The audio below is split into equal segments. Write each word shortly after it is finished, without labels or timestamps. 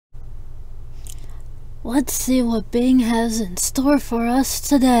Let's see what Bing has in store for us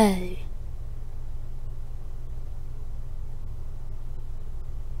today.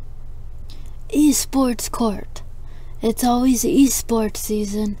 Esports Court. It's always esports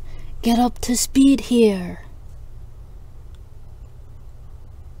season. Get up to speed here.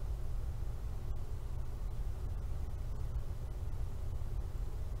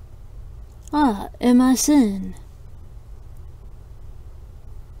 MSN.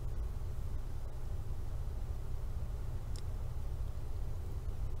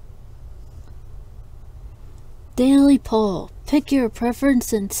 Daily poll. Pick your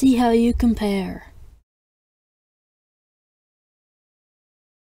preference and see how you compare.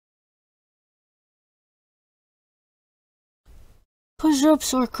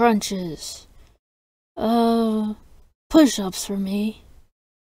 Push-ups or crunches? Push-ups for me.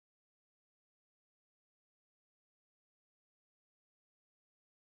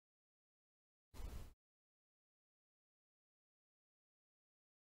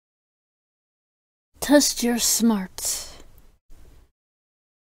 Test your smarts.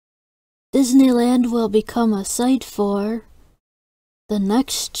 Disneyland will become a site for the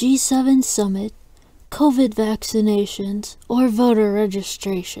next G7 summit, COVID vaccinations, or voter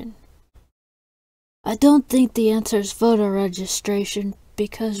registration. I don't think the answer is voter registration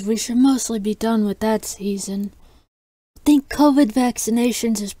because we should mostly be done with that season. I think COVID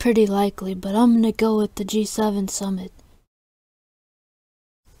vaccinations is pretty likely, but I'm gonna go with the G7 summit.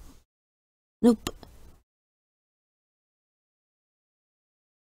 Nope.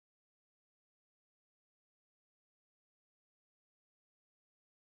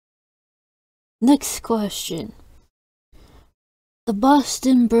 Next question. The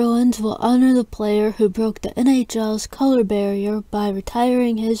Boston Bruins will honor the player who broke the NHL's color barrier by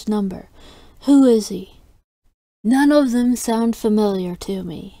retiring his number. Who is he? None of them sound familiar to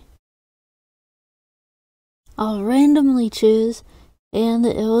me. I'll randomly choose, and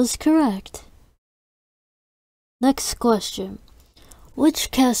it was correct. Next question.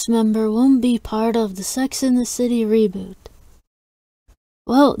 Which cast member won't be part of the Sex and the City reboot?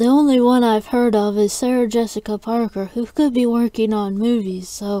 Well, the only one I've heard of is Sarah Jessica Parker, who could be working on movies,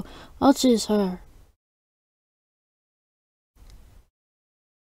 so I'll choose her.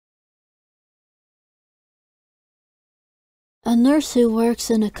 A nurse who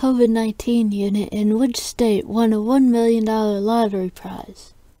works in a COVID-19 unit in which state won a $1 million lottery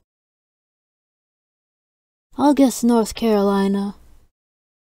prize? I'll guess North Carolina.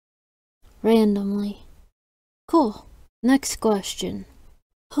 Randomly. Cool. Next question.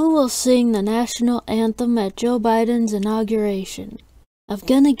 Who will sing the national anthem at Joe Biden's inauguration? I'm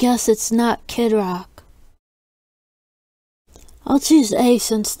gonna guess it's not Kid Rock. I'll choose A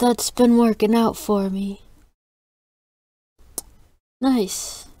since that's been working out for me.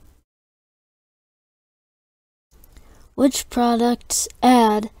 Nice. Which product's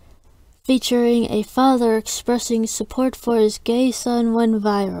ad featuring a father expressing support for his gay son went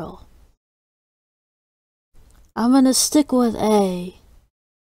viral? I'm gonna stick with A.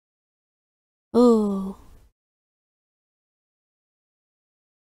 Ooh.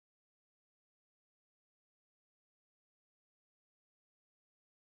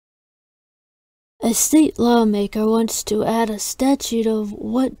 A state lawmaker wants to add a statue of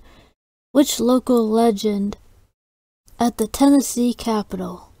which local legend at the Tennessee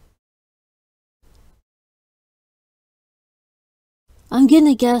Capitol? I'm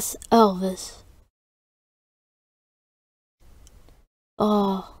gonna guess Elvis.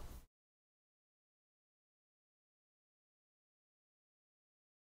 Oh.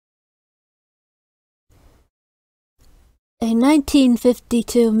 A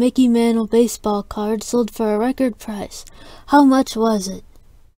 1952 Mickey Mantle baseball card sold for a record price. How much was it?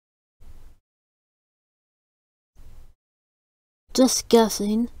 Just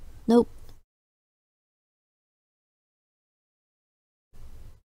guessing. Nope.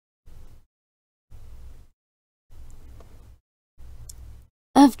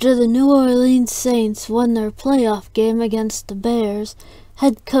 After the New Orleans Saints won their playoff game against the Bears,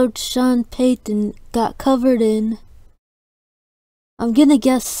 head coach Sean Payton got covered in... I'm gonna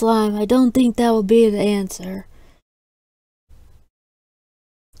guess slime. I don't think that will be the answer.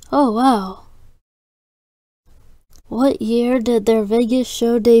 Oh wow. What year did their Vegas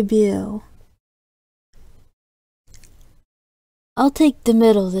show debut? I'll take the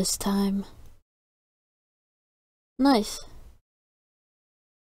middle this time. Nice.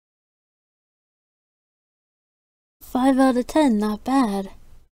 5 out of 10, not bad.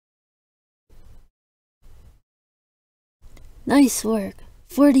 Nice work.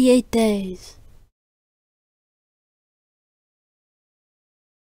 48 days.